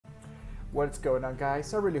What's going on,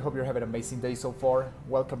 guys? I really hope you're having an amazing day so far.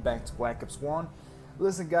 Welcome back to Black Ops 1.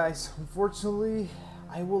 Listen, guys, unfortunately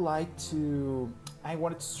I wanted to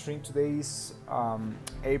stream today's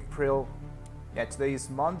today is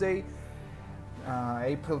Monday,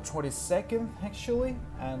 April 22nd actually,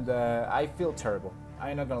 and I feel terrible.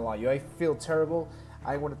 I'm not gonna lie you, I feel terrible.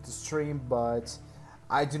 I wanted to stream, but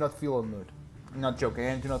I do not feel in mood. I'm not joking,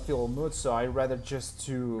 I do not feel in mood, so I'd rather just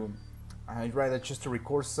to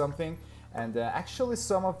record something. And actually,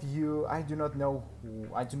 some of you, I do not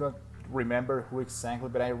remember who exactly,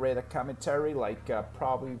 but I read a commentary like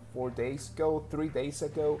probably 3 days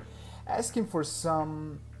ago, asking for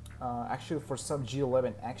some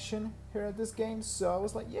G11 action here at this game. So I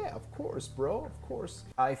was like, yeah, of course, bro, of course.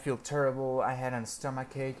 I feel terrible. I had a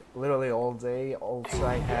stomachache literally all day. Also,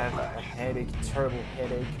 I have a headache, terrible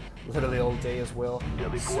headache, literally all day as well.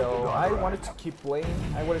 So I wanted to keep playing.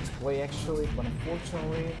 I wanted to play actually, but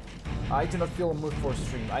unfortunately, I do not feel a mood for a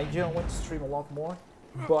stream. I just want to stream a lot more,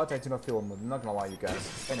 but I do not feel a mood. I'm not gonna lie, you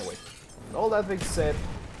guys. Anyway, all that being said,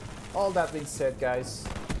 guys.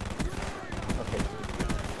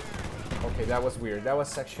 Okay, that was weird. That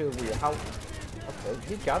was actually weird. How? Okay,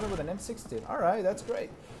 he got him with an M16. All right, that's great.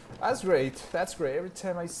 That's great. That's great. Every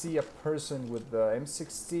time I see a person with the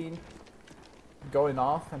M16 going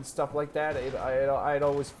off and stuff like that, I'd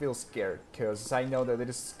always feel scared because I know that it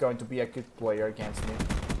is going to be a good player against me.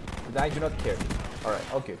 But I do not care. All right,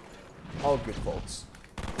 all good, folks.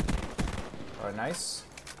 All right, nice.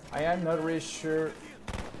 I am not really sure.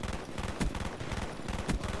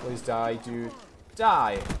 Please die, dude.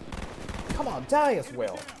 Die. Come on, die as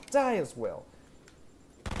well. Die as well.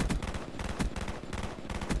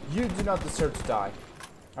 You do not deserve to die.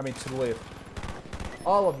 I mean, to live.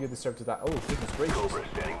 All of you deserve to die. Oh, goodness gracious.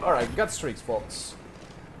 Alright, got streaks, folks.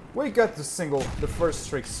 We got the first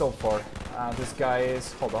streak so far. This guy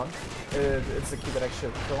is... Hold on. It's the kid that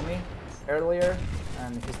actually killed me earlier.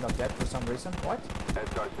 And he's not dead for some reason. What?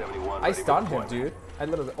 I stunned him, dude. I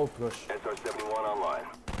literally... Oh, gosh. SR-71 online.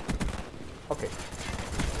 Okay.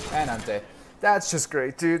 And I'm dead. That's just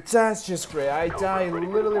great, dude. That's just great. I died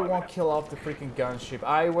literally one kill off the freaking gunship.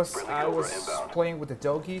 I was playing with the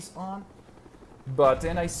doggies on, but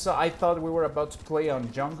then I thought we were about to play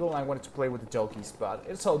on jungle. I wanted to play with the doggies, but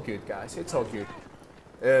it's all good, guys. It's all good.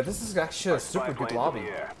 This is actually a super good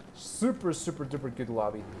lobby. Super duper good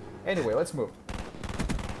lobby. Anyway, let's move.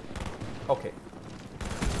 Okay.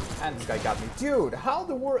 And this guy got me. Dude, how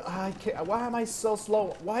the world... Why am I so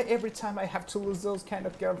slow? Why every time I have to lose those kind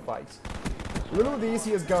of gunfights? Literally the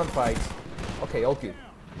easiest gunfight. Okay, all good.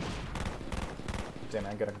 Damn,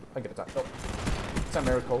 I gotta die. Oh. It's a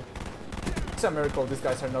miracle. It's a miracle. These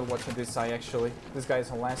guys are not watching this side, actually. This guy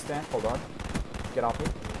is on last stand. Hold on. Get off me.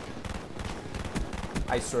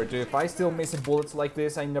 I swear, dude, if I still missing bullets like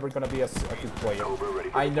this, I'm never gonna be a good player.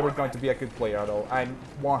 I'm never going to be a good player at all. I'm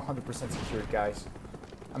 100% secured, guys.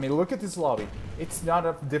 I mean, look at this lobby. It's not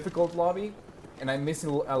a difficult lobby, and I'm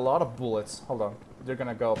missing a lot of bullets. Hold on. They're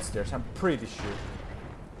gonna go upstairs. I'm pretty sure.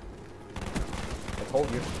 I told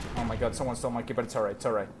you. Oh my god, someone stole my key, but it's alright. It's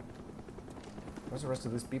alright. Where's the rest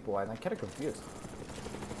of these people? I'm kind of confused.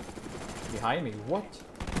 Behind me? What?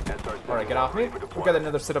 Alright, get off me. We got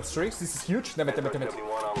another set of streaks. This is huge. Damn it, damn it, damn it.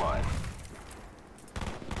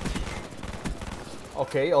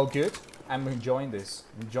 Okay, all good. I'm enjoying this.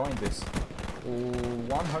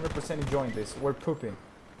 100% enjoying this. We're pooping.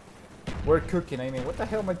 We're cooking. I mean, what the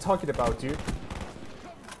hell am I talking about, dude?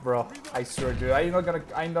 Bro, I swear, dude. I'm not going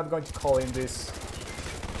to call in this.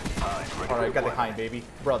 Alright, got the high, baby.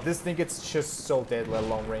 Bro, this thing it's just so deadly at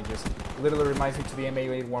long ranges. Literally reminds me to the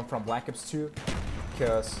M81 from Black Ops 2.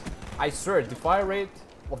 Because I swear, the fire rate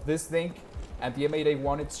of this thing and the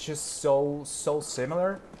M81, it's just so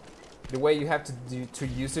similar. The way you have to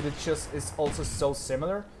use it, is also so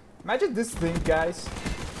similar. Imagine this thing, guys.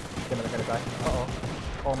 Damn it, I'm gonna die. Uh-oh.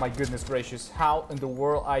 Oh my goodness gracious. How in the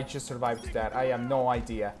world I just survived that? I have no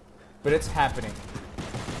idea. But it's happening.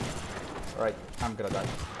 Alright, I'm gonna die.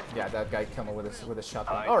 Yeah, that guy killed me with a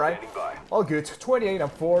shotgun. Alright. All good.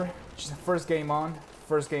 28-4. Just the first game on.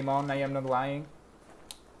 I am not lying.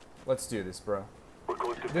 Let's do this, bro.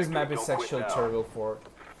 This map is actually terrible for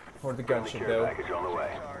the gunship though.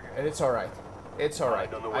 And it's alright. It's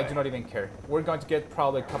alright. I do not even care. We're going to get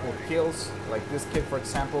probably a couple of kills, like this kid for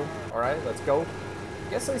example. Alright, let's go.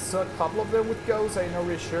 Guess I saw a couple of them with ghosts. I'm not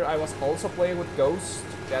really sure. I was also playing with ghosts.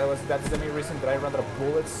 That's the main reason that I ran out of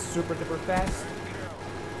bullets super duper fast.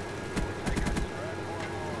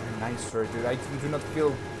 Nice, sir, dude. I do not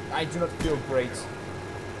feel great.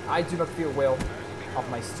 I do not feel well of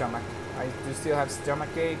my stomach. I do still have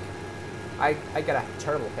stomach ache. I got a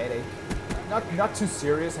terrible headache. not too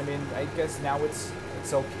serious. I mean, I guess now it's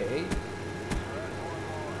okay.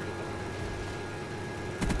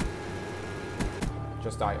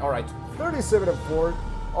 Just die. All right, 37-4,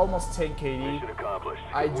 almost 10 KD.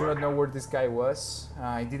 I do not know where this guy was.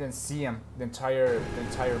 I didn't see him the entire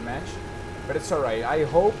match, but it's all right. I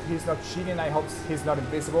hope he's not cheating. I hope he's not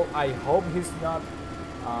invisible. I hope he's not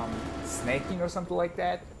snaking or something like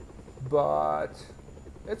that. But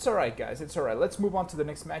it's all right, guys. It's all right. Let's move on to the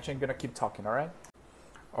next match. I'm gonna keep talking. All right.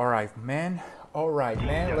 All right, man. All right,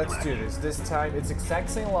 man. Let's do this. This time it's exact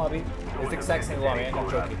same lobby. It's the exact same lobby. I'm not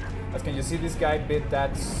joking. As can you see, this guy bit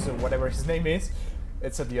that whatever his name is.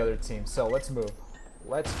 It's at the other team. So let's move.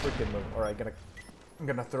 Let's freaking move. All right, I'm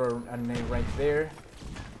gonna throw a name right there.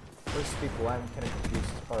 Where's people? I'm kind of confused.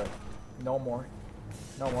 All right, no more.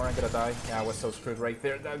 No more. I'm gonna die. Yeah, I was so screwed right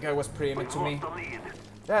there. That guy was pre-aiming to me.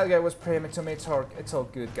 That guy was pre-aiming to me. It's all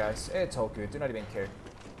good, guys. It's all good. Do not even care.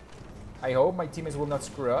 I hope my teammates will not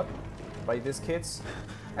screw up by these kids.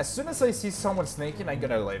 As soon as I see someone snaking, I'm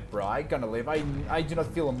gonna live, bro. I'm gonna live. I do not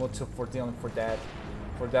feel a mood for dealing for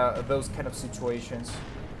those kind of situations.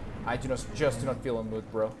 I just do not feel a mood,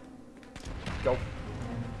 bro. Go.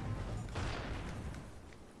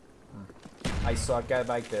 I saw a guy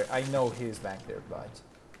back there. I know he is back there, but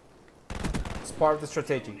it's part of the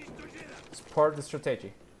strategy. It's part of the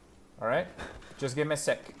strategy. All right, just give me a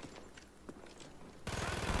sec.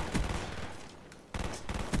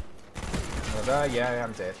 Yeah,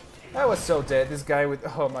 I'm dead. I was so dead. This guy with,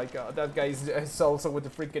 oh my god, that guy is also with the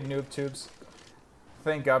freaking noob tubes.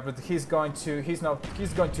 Thank God, but he's going to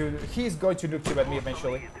noob tube at me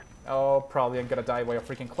eventually. Oh, probably I'm gonna die by a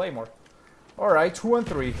freaking claymore. All right,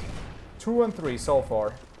 2-3, 2-3 so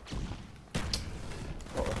far.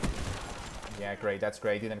 Oh. Yeah, great. That's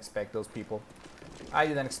great. Didn't expect those people. I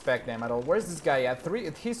didn't expect them at all. Where's this guy at?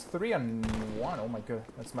 He's 3-1. Oh my god,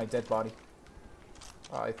 that's my dead body.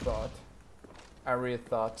 I really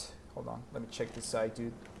thought. Hold on, let me check this side,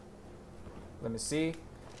 dude. Let me see.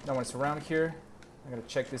 No one's around here. I'm gonna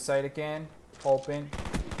check this side again. Open.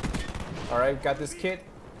 Alright, we got this kid.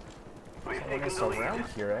 Someone is around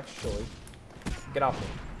here, actually. Get off me.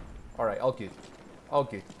 Alright, all good. All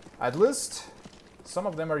good. At least some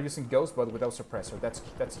of them are using Ghost, but without suppressor. That's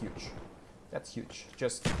huge. That's huge.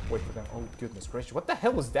 Just wait for them. Oh, goodness gracious. What the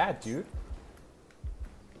hell was that, dude?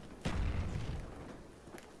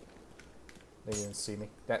 They didn't see me.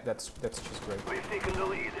 That's just great. We've taken the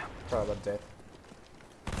lead. Probably dead.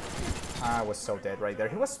 I was so dead right there.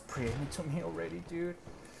 He was pre-aiming to me already, dude.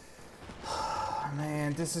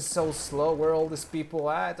 Man, this is so slow. Where are all these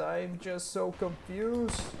people at? I'm just so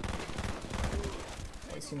confused.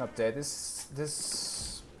 Is he not dead?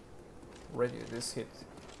 This hit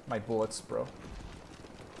my bullets, bro.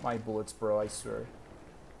 My bullets, bro. I swear.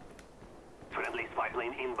 Friendly spy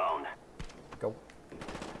plane inbound. Go.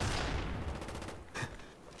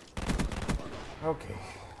 Okay,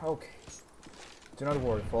 okay. Do not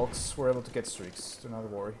worry, folks. We're able to get streaks. Do not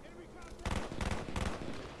worry.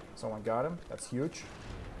 Someone got him. That's huge.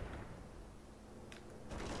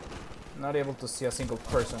 Not able to see a single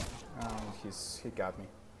person. Oh, he got me.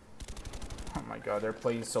 Oh my god, they're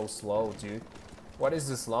playing so slow, dude. What is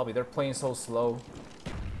this lobby? They're playing so slow.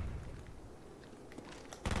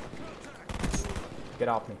 Get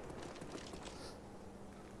off me.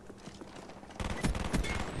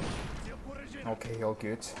 Okay, all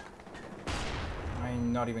good.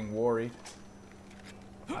 I'm not even worried.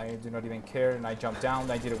 I do not even care, and I jumped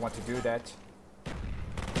down. I didn't want to do that.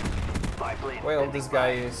 Well, this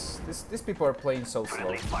guy is... These people are playing so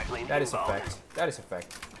slow. That is a fact. That is a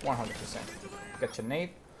fact. 100%. Got your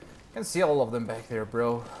nade. Can see all of them back there,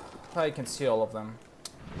 bro. I can see all of them.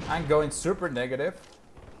 I'm going super negative.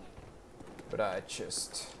 But it's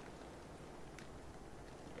just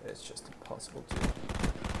impossible to...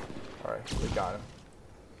 Alright, we got him.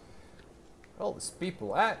 Where all these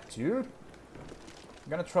people at, dude? I'm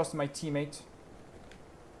gonna trust my teammate.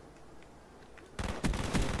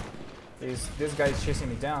 This guy is chasing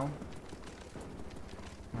me down.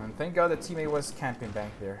 And thank God the teammate was camping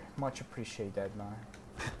back there. Much appreciate that, man.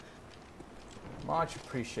 Much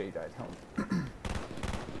appreciate that.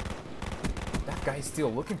 That guy is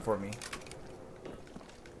still looking for me.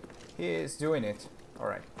 He is doing it.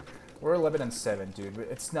 Alright. We're 11-7, dude.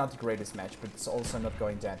 It's not the greatest match, but it's also not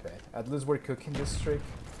going that bad. At least we're cooking this streak.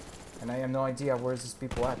 And I have no idea where's these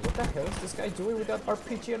people at. What the hell is this guy doing with that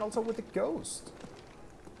RPG and also with the Ghost?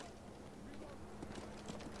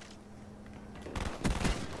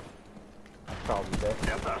 Probably dead.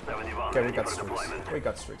 Okay, we got streaks. We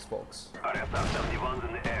got streaks, folks.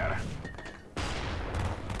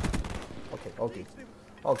 Okay, all good.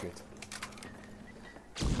 All good.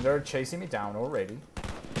 They're chasing me down already.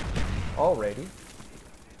 Already.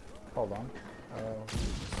 Hold on.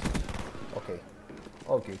 Okay.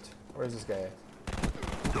 Oh, good. Where's this guy at?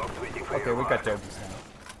 Okay, we got jokes now.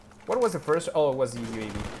 What was the first? Oh, it was the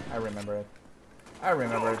UAV. I remember it. I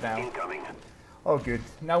remember it now. Oh, good.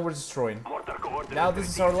 Now we're destroying. Now this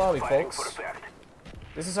is our lobby, folks.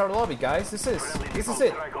 This is our lobby, guys. This is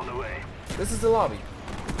it. This is the lobby.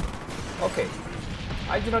 Okay.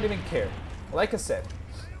 I do not even care. Like I said,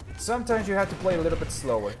 sometimes you have to play a little bit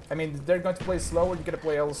slower. I mean, they're going to play slower. You gotta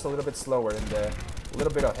play also a little bit slower and a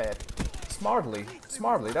little bit ahead. Smartly.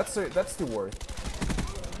 Smartly. That's the word.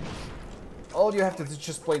 All you have to do is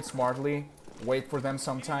just play it smartly. Wait for them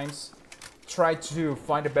sometimes. Try to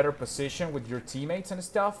find a better position with your teammates and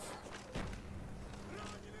stuff.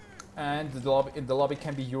 And the lobby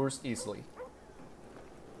can be yours easily.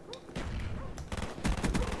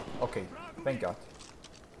 Okay, thank God.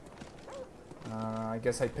 I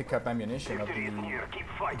guess I pick up ammunition of the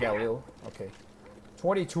Galil. Okay,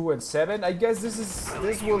 22 and 7. I guess this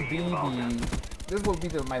will be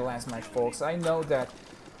my last match, folks. I know that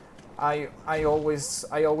I always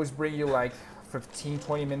bring you like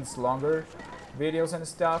 15-20 minutes longer videos and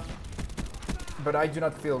stuff, but I do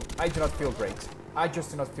not feel great. I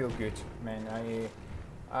just do not feel good, man.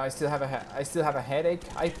 I still have a headache.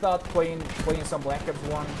 I thought playing some Black Ops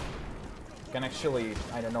 1 can actually,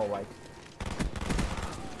 I don't know, like,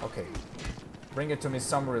 okay, bring it to me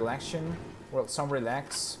some relaxation, well, some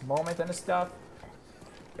relax moment and stuff.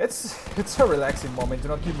 It's a relaxing moment, do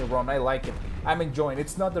not get me wrong, I like it. I'm enjoying it.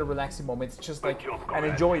 It's not a relaxing moment, it's just like an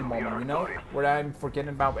enjoying moment, you know? Where I'm forgetting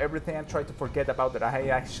about everything. I'm trying to forget about that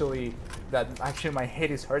actually my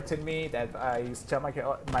head is hurting me, that my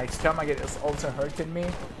stomach is also hurting me.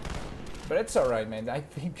 But it's alright, man. I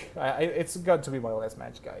think it's going to be my last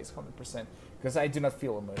match, guys, 100%. Because I do not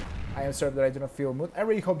feel a mood. I am sorry that I do not feel a mood. I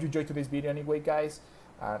really hope you enjoyed today's video anyway, guys.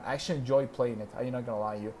 I actually enjoyed playing it. I'm not gonna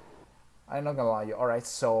lie to you. I'm not gonna lie to you. Alright,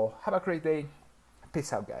 so have a great day.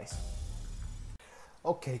 Peace out, guys.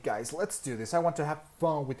 Okay, guys, let's do this. I want to have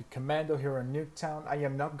fun with the commando here in Nuketown. I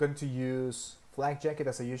am not going to use flak jacket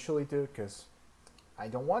as I usually do because I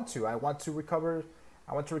don't want to. I want to recover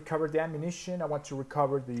the ammunition. I want to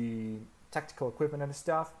recover the tactical equipment and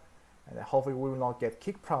stuff. And hopefully we will not get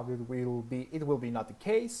kicked. Probably it will be not the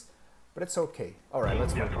case, but it's okay. All right,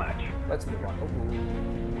 let's move on. Let's move on.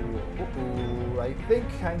 Ooh, I think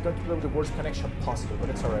I'm going to build the worst connection possible, but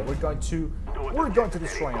it's all right. We're going to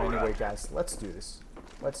destroy him anyway, guys. Let's do this.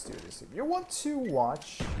 Let's do this. If you want to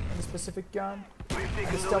watch any specific gun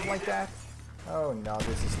and stuff like that, oh no,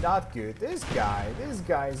 this is not good. This guy is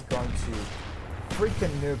going to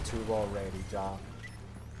freaking noob tube already, dog.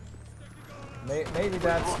 Maybe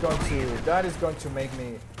that is going to make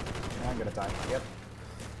me. I'm gonna die. Yep,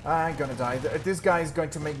 I'm gonna die. This guy is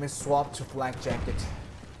going to make me swap to flak jacket.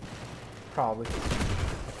 Probably.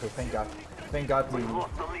 Okay, thank God. Thank God the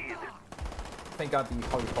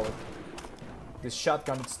how you call it. This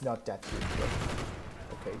shotgun is not that good. But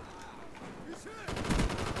okay.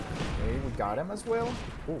 Okay, we got him as well.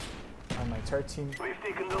 Ooh, and my entire team. We've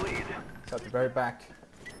taken the lead. It's at the very back.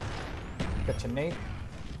 Got your nade.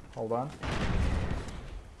 Hold on.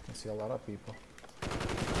 I see a lot of people.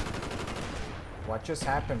 What just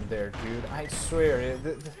happened there, dude? I swear.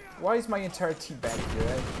 Why is my entire team back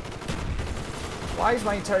here? Why is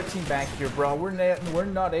my entire team back here, bro? We're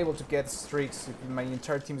not able to get streaks if my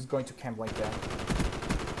entire team is going to camp like that.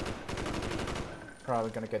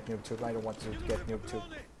 Probably gonna get noob too. I don't want to get noob too.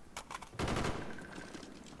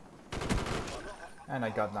 And I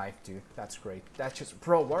got knifed, dude. That's great. That's just,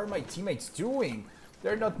 bro. What are my teammates doing?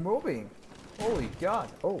 They're not moving. Holy God.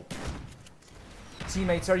 Oh.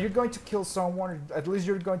 Teammates, are you going to kill someone? Or at least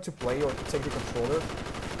you're going to play or take the controller.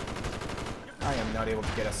 I am not able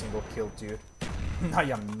to get a single kill, dude. I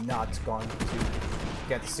am not going to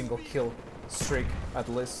get a single kill streak, at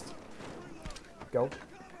least. Go.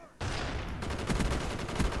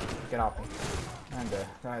 Get off me. And,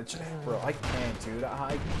 bro, I can't, dude.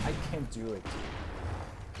 I can't do it.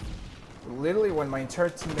 Literally, when my entire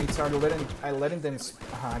teammates are letting them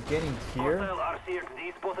get in here.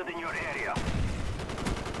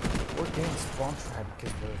 We're getting spawn trapped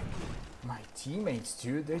because my teammates,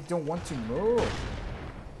 dude, they don't want to move.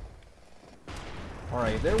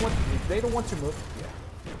 Alright, if they don't want to move, yeah.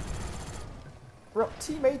 Bro,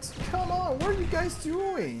 teammates, come on, what are you guys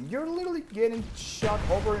doing? You're literally getting shot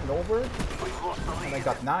over and over. And I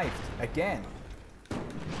got knifed again.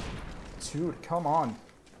 Dude, come on.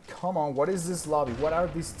 Come on, what is this lobby? What are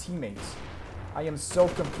these teammates? I am so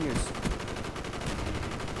confused.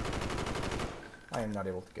 I am not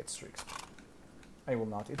able to get streaks. I will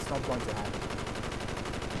not. It's not going to happen.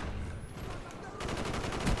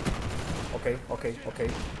 Okay.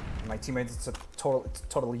 My teammate is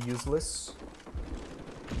totally useless.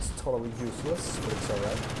 It's totally useless, but it's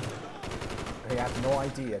alright. They have no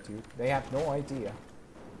idea, dude. They have no idea.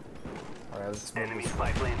 Alright, let's move Enemy this.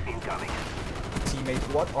 spy plane incoming.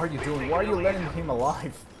 Teammate, what are you doing? Why are you letting him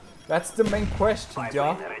alive? That's the main question,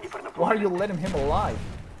 y'all. Why are you letting him alive?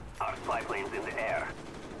 Our spy plane's in the air.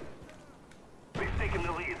 We've taken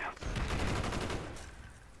the lead.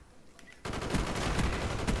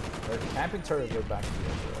 They're camping terribly back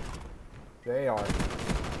here, bro. They are.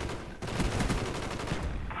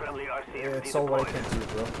 Friendly RCXD It's all what I can do,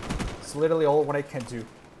 bro. It's literally all what I can do.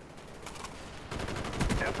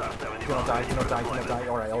 SR-71 Gonna die.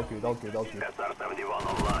 Alright, all good. SR-71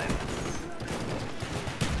 online.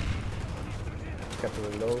 Got to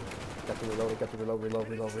reload.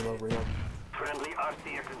 Friendly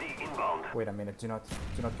RCXD inbound. Wait a minute, do not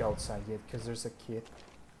go outside yet, because there's a kid.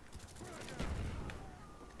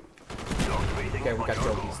 Okay, we got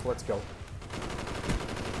trophies. Let's go.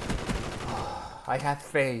 I have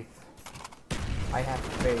faith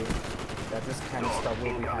that this kind of stuff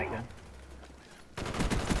will be happening.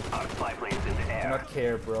 Our spy plane's in the Do air. not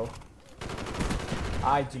care, bro.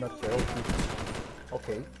 I do not care.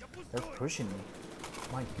 Okay, they're pushing me.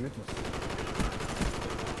 My goodness.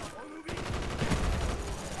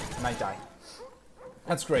 And I die.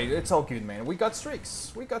 That's great. It's all good, man. We got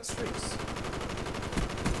streaks.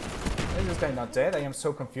 Is this guy not dead? I am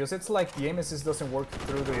so confused. It's like the aim assist doesn't work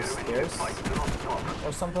through the stairs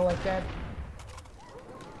or something like that.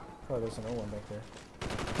 Oh, there's another one back there.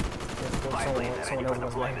 Someone else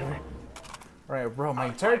was back there. Alright, bro, my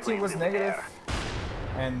entire team was negative,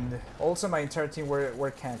 and also my entire team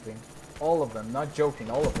were camping. All of them, not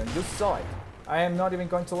joking, all of them. You saw it. I am not even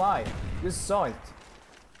going to lie. You saw it.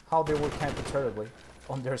 How they were camping terribly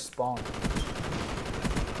on their spawn.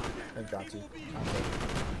 I got you. Okay.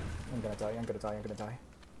 I'm gonna die.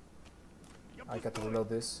 I got to reload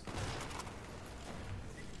this.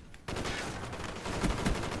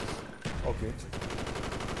 Oh, good.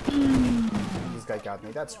 This guy got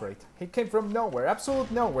me, that's great. He came from nowhere,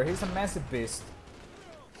 absolute nowhere. He's a massive beast.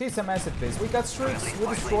 We got streaks, we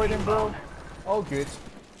destroyed him, bro. All good.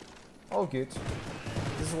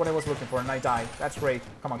 This is what I was looking for, and I died. That's great.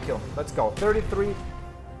 Come on, kill him. Let's go. 33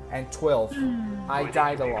 and 12. I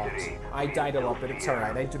died a lot, but it's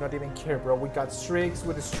alright. I do not even care, bro. We got streaks,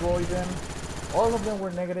 we destroyed them. All of them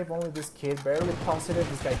were negative, only this kid barely positive,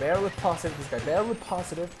 this guy barely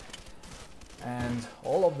positive. And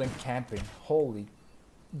all of them camping. Holy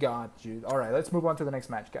god, dude. Alright, let's move on to the next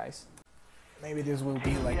match, guys. Maybe this will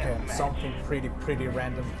be like something pretty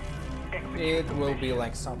random. It will be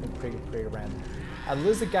like something pretty random. At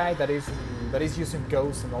least the guy that is using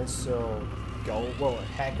Ghost and also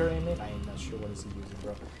hacker in it. I'm not sure what is he using,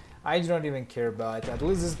 bro. I do not even care, but at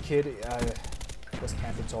least this kid was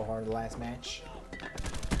camping so hard the last match.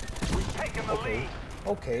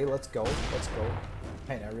 Okay, let's go.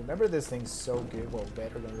 Man, I remember this thing so good. Well,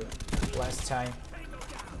 better than the last time.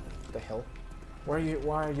 What the hell? Why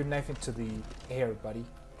are you knifing to the air, buddy?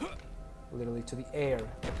 Literally to the air.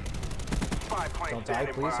 Okay. Don't die,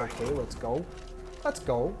 please. Okay, let's go.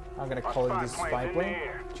 I'm gonna call it this spy plane,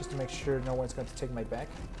 just to make sure no one's going to take my back.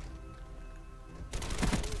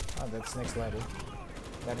 Oh, that's next level.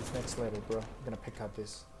 That is next level, bro. I'm gonna pick up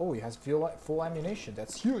this. Oh, he has full ammunition.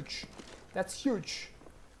 That's huge.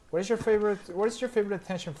 What is your favorite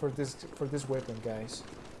attention for this weapon, guys?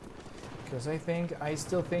 Because I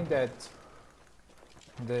still think that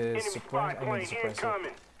the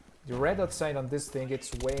suppressor, the red dot sight on this thing,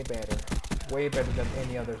 it's way better than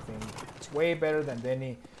any other thing. It's way better than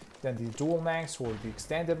the dual max or the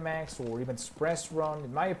extended max or even suppressed run.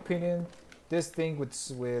 In my opinion, this thing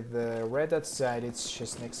with the red dot sight, it's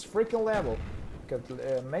just next freaking level. Because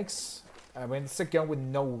it's a gun with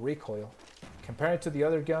no recoil. Compared to the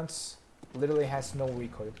other guns, literally has no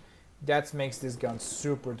recoil. That makes this gun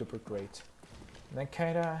super duper great. And I'm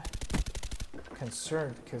kinda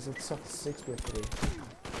concerned because it's a 6v3.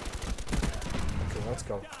 Okay, let's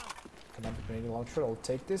go. Command grenade launcher, I'll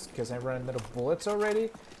take this because I ran out of bullets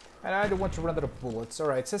already. And I don't want to run out of bullets.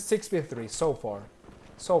 Alright, it says 6v3 so far.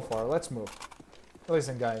 Let's move.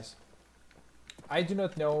 Listen, guys. I do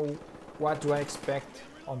not know what do I expect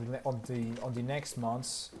on the next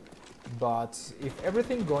months. But if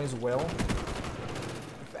everything goes well,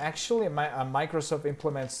 if actually Microsoft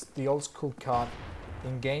implements the old school COD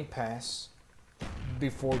in Game Pass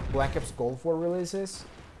before Black Ops Cold War releases,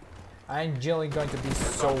 I'm genuinely going to be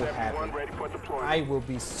so happy. I will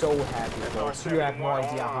be so happy, folks. You have no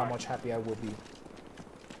idea how much happy I will be.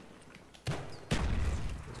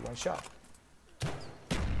 There's one shot.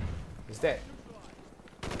 He's dead.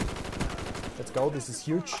 Let's go. This is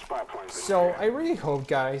huge. So I really hope,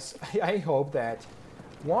 guys, I hope that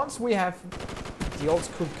once we have the old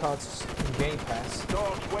school cuts in Game Pass,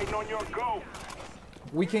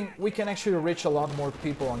 we can actually reach a lot more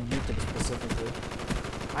people on YouTube specifically.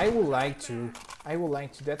 I would like to.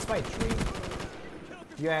 That's my dream.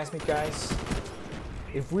 You ask me, guys,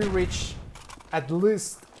 if we reach at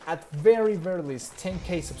very least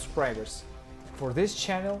 10k subscribers for this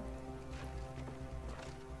channel,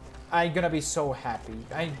 I'm gonna be so happy.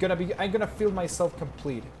 I'm gonna feel myself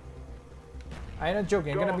complete. I'm not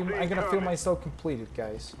joking. I'm gonna feel myself completed,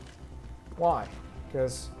 guys. Why?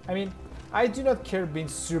 Because I mean, I do not care being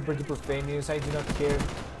super duper famous. I do not care.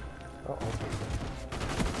 Uh oh.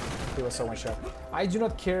 There was so much shot. I do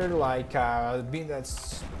not care like being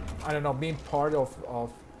that's I don't know, being part of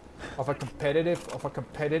a competitive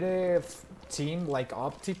team like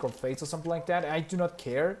Optic or Fates or something like that. I do not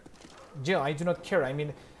care. Yeah, I do not care. I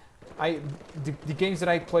mean, the games that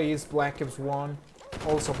I play is Black Ops 1,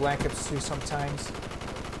 also Black Ops 2 sometimes.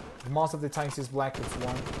 Most of the times is Black Ops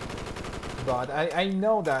 1. But I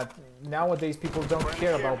know that nowadays people don't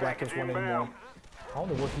care about Black Ops 1 anymore. I don't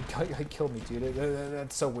know what he killed me, dude.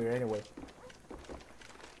 That's so weird. Anyway,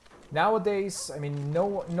 nowadays, I mean, no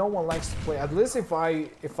one likes to play. At least if I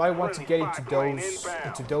want to get into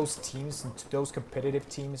those teams, into those competitive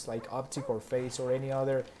teams like Optic or Face or any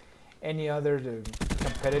other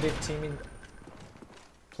competitive team in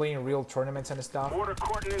playing real tournaments and stuff,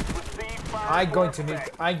 I'm going to need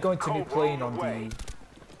playing on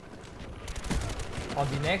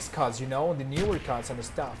the next CODs, you know, on the newer CODs and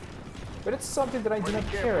stuff. But it's something that I do not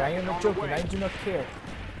care. I am not joking. I do not care.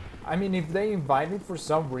 I mean, if they invite me for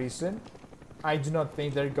some reason, I do not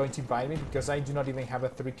think they're going to invite me because I do not even have a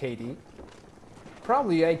 3KD.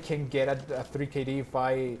 Probably I can get a 3KD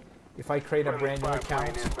if I create a brand new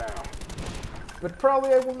account. But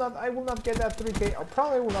probably I will not get that 3K. I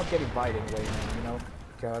probably will not get invited anyway, you know,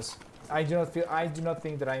 because I do not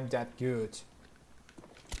think that I'm that good.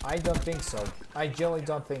 I don't think so. I generally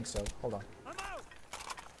don't think so. Hold on.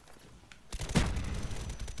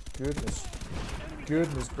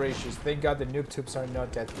 Goodness gracious. Thank God the noob tubes are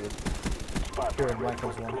not that good here in Black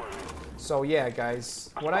Ops 1. So yeah,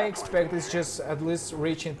 guys, what I expect is just at least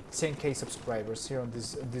reaching 10k subscribers here on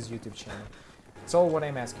this YouTube channel. That's all what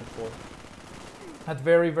I'm asking for. At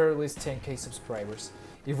very least 10k subscribers.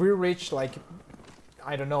 If we reach like,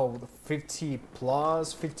 I don't know, 50k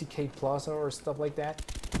plus or stuff like that,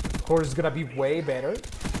 of course it's gonna be way better.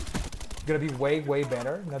 It's gonna be way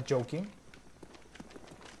better, not joking.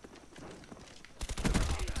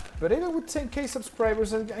 But even with 10k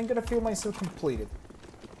subscribers, I'm gonna feel myself completed.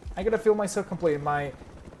 I'm gonna feel myself completed. My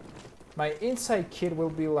inside kid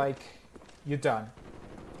will be like, you're done.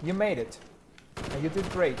 You made it. And you did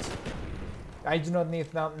great. I do not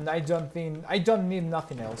need I don't need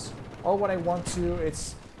nothing else. All what I want to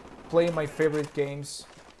is play my favorite games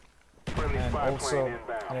and also,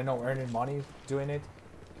 I don't know, earning money doing it.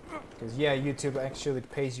 Because yeah, YouTube actually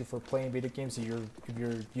pays you for playing video games if your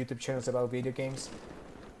YouTube channel is about video games.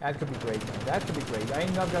 That could be great, man. That could be great.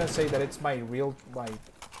 I'm not gonna say that it's my real, I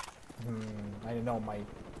don't know, my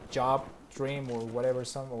job, dream, or whatever,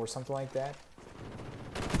 or something like that.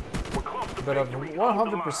 But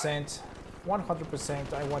 100%,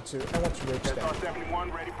 I want to reach that.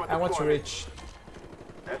 I want to reach.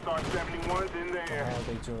 SR-71's in there. How are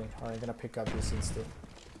they doing? Alright, I'm gonna pick up this instead.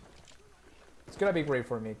 It's gonna be great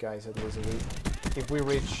for me, guys. At least if we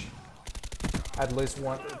reach at least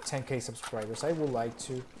 10k subscribers, I would like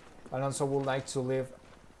to, and also would like to live.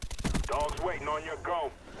 Dogs waiting on your go.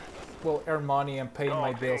 Well, earn money and paying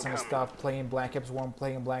my bills and stuff. Playing Black Ops 1,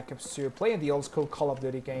 playing Black Ops 2, playing the old school Call of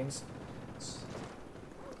Duty games.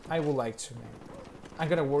 I would like to, man. I'm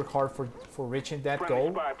gonna work hard for reaching that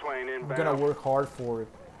goal. I'm gonna work hard for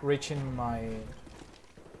reaching my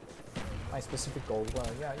specific goal. Well,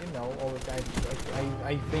 yeah, you know, all the guys.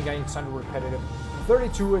 I think I sounded repetitive.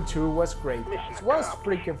 32-2 was great. It was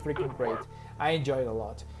freaking great. I enjoyed it a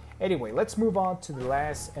lot. Anyway, let's move on to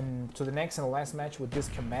the next and last match with this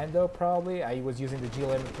Commando. Probably I was using the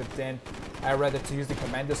G11, but then I rather to use the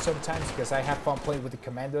Commando sometimes because I have fun playing with the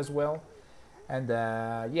Commando as well. And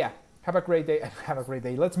yeah, have a great day. Have a great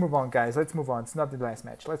day. Let's move on, guys. Let's move on. It's not the last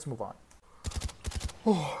match. Let's move on.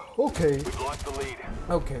 Oh, okay. We've lost the lead.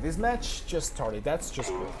 Okay, this match just started. That's just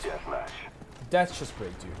great. That's just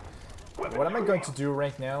great, dude. What am I going to do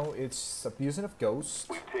right now? It's abusing of ghosts,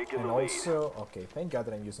 and also, okay, thank God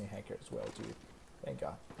that I'm using hacker as well, dude. Thank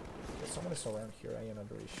God. There's someone is around here. I am not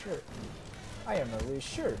really sure. I am not really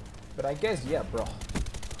sure, but I guess yeah, bro.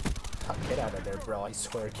 Oh, get out of there, bro. I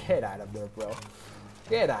swear, get out of there, bro.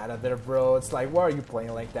 Get out of there, bro. It's like, why are you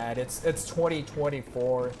playing like that? It's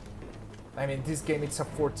 2024. I mean, this game, it's a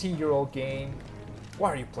 14-year-old game.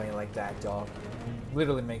 Why are you playing like that, dog?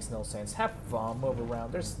 Literally makes no sense. Have fun, move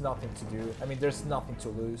around. There's nothing to do. I mean, there's nothing to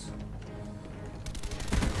lose.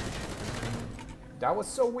 That was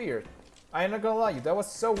so weird. I ain't not gonna lie, that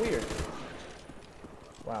was so weird.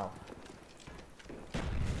 Wow.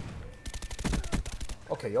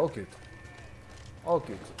 Okay, all good. All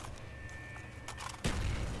good.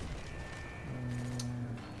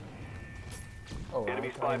 Oh, I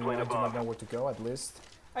do not know where to go, at least.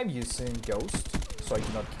 I'm using Ghost, so I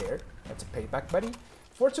do not care. That's a payback, buddy.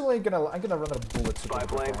 Fortunately, I'm gonna run out of bullets. Spy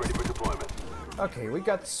plane ready for deployment. Okay, we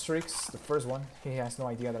got Strix, the first one. He has no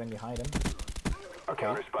idea that I'm behind him.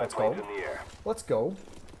 Okay, let's go. Let's go.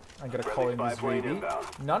 I'm gonna call in this baby.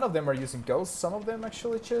 None of them are using Ghost. Some of them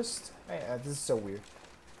actually just... this is so weird.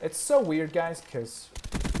 It's so weird, guys, because...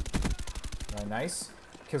 nice.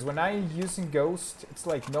 Because when I'm using Ghost, it's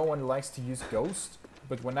like no one likes to use Ghost.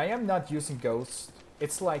 But when I am not using Ghost,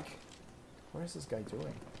 it's like... What is this guy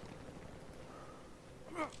doing?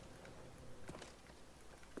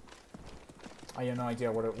 I have no idea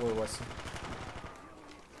where it was.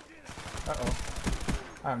 Uh-oh.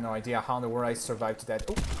 I have no idea how in the world I survived that.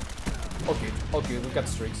 Oh, okay, we got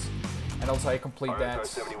streaks. And also I complete that.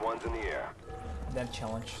 71's in the air. That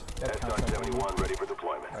challenge. That SR-71 ready for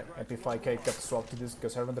deployment. Alright, MP5K, got to swap to this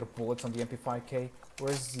because I have 100 bullets on the MP5K.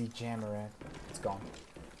 Where's the jammer at? It's gone.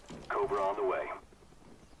 Cobra on the way.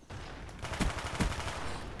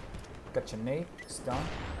 Got your nade, it's done.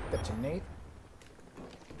 Got your nade.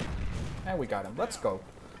 And we got him. Let's go.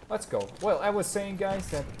 Let's go. Well, I was saying, guys,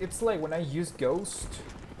 that it's like when I use Ghost,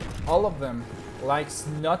 all of them likes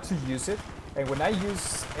not to use it. And when I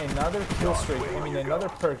use another kill streak, I mean another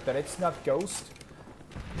perk that it's not Ghost,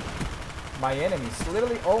 my enemies,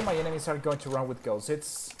 literally all my enemies are going to run with Ghost.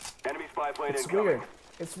 It's weird.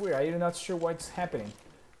 It's weird. I'm not sure what's happening.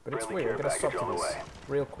 But it's weird. I'm gonna stop to this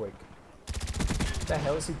real quick. What the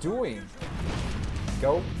hell is he doing?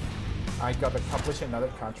 Go. I got accomplished another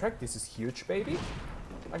contract. This is huge, baby.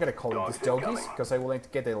 I'm gonna call it this doggies because I will need to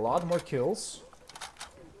get a lot more kills.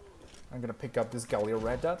 I'm gonna pick up this Galil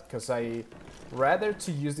Red Dot because I rather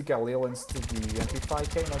to use the Galil instead of the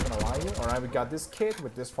MP5K, not gonna lie you. Alright, we got this kit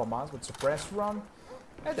with this FAMAS with suppress run.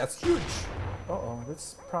 And that's huge! Uh-oh,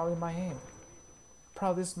 that's probably my aim.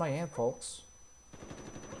 Probably this is my aim, folks.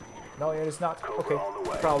 No, it is not. Okay,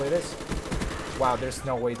 probably it is. Wow, there's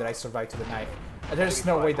no way that I survived to the knife. There's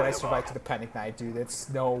no way that I survived to the panic knife, dude. It's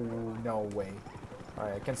no way.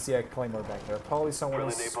 Alright, I can see a claymore back there. Probably someone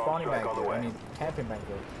is spawning back there. I mean, camping back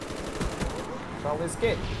there. Probably this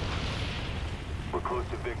kid. We're close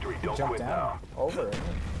to victory. Don't Jump quit down. now. Over it.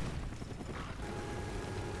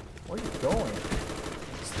 Where are you going?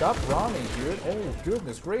 Stop running, dude. Oh,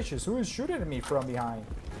 goodness gracious. Who is shooting at me from behind?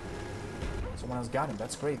 Someone else got him.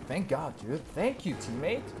 That's great. Thank God, dude. Thank you,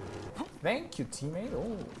 teammate. Thank you, teammate.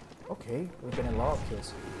 Oh, okay. We're getting a lot of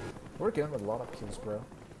kills. We're getting a lot of kills, bro.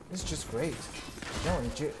 This is just great. No,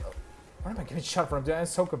 why am I getting shot from there? I'm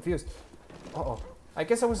so confused. Uh-oh. I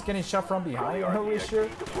guess I was getting shot from behind. I'm not really sure.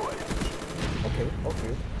 Okay,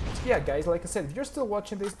 okay. So yeah, guys, like I said, if you're still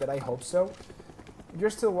watching this, then I hope so. If you're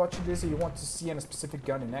still watching this and you want to see a specific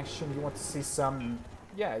gun in action, you want to see some...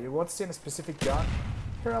 Yeah, you want to see a specific gun.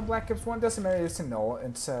 Here on Black Ops 1, doesn't matter,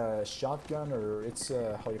 it's a shotgun or it's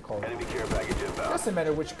how you call it. Enemy care package inbound. Doesn't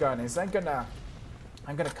matter which gun it is. I'm gonna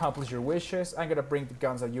accomplish your wishes. I'm gonna bring the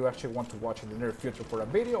guns that you actually want to watch in the near future for a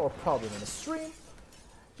video or probably in a stream.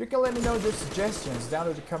 You can let me know your suggestions down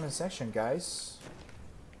in the comment section, guys,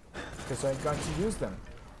 because I'm going to use them.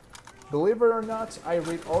 Believe it or not, I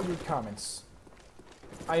read all your comments.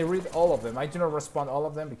 I read all of them. I do not respond all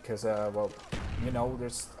of them because, well, you know,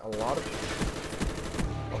 there's a lot of...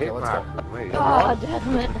 Okay, let's go. Oh,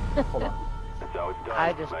 damn it. Hold on.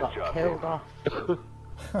 I just got killed off.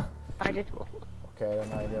 I just... Okay, I have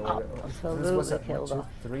no idea what absolutely this was killed off.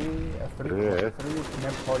 three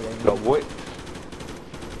man party. I No, mean, what?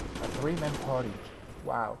 a 3-man party.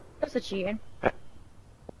 Wow. That's a cheating.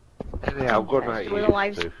 Anyhow, good night. With the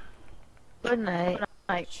lives. Good night.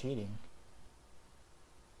 Cheating.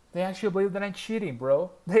 They actually believe that I'm cheating,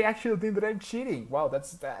 bro. They actually think that I'm cheating. Wow,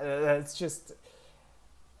 that's just...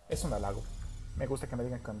 Es un halago. Me gusta que me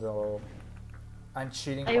digan cuando I'm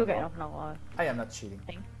cheating. Are you getting off now? I am not cheating.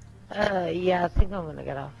 Yeah, I think I'm gonna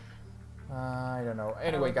get off. I don't know.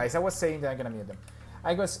 Anyway, guys, I was saying that I'm gonna mute them.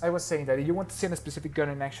 I was saying that if you want to see a specific gun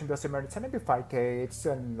in action, doesn't matter. It's an MP5K, it's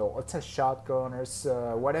a shotgun, or it's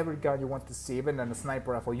whatever gun you want to see, even a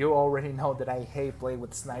sniper rifle. You already know that I hate playing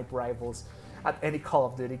with sniper rifles at any Call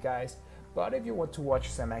of Duty, guys. But if you want to watch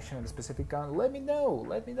some action on a specific gun, let me know.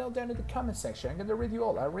 Let me know down in the comment section. I'm gonna read you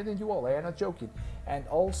all. I'm reading you all. I am not joking. And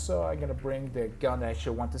also, I'm gonna bring the gun I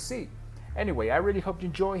actually want to see. Anyway, I really hope you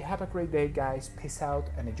enjoy. Have a great day, guys. Peace out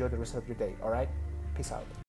and enjoy the rest of your day. All right? Peace out.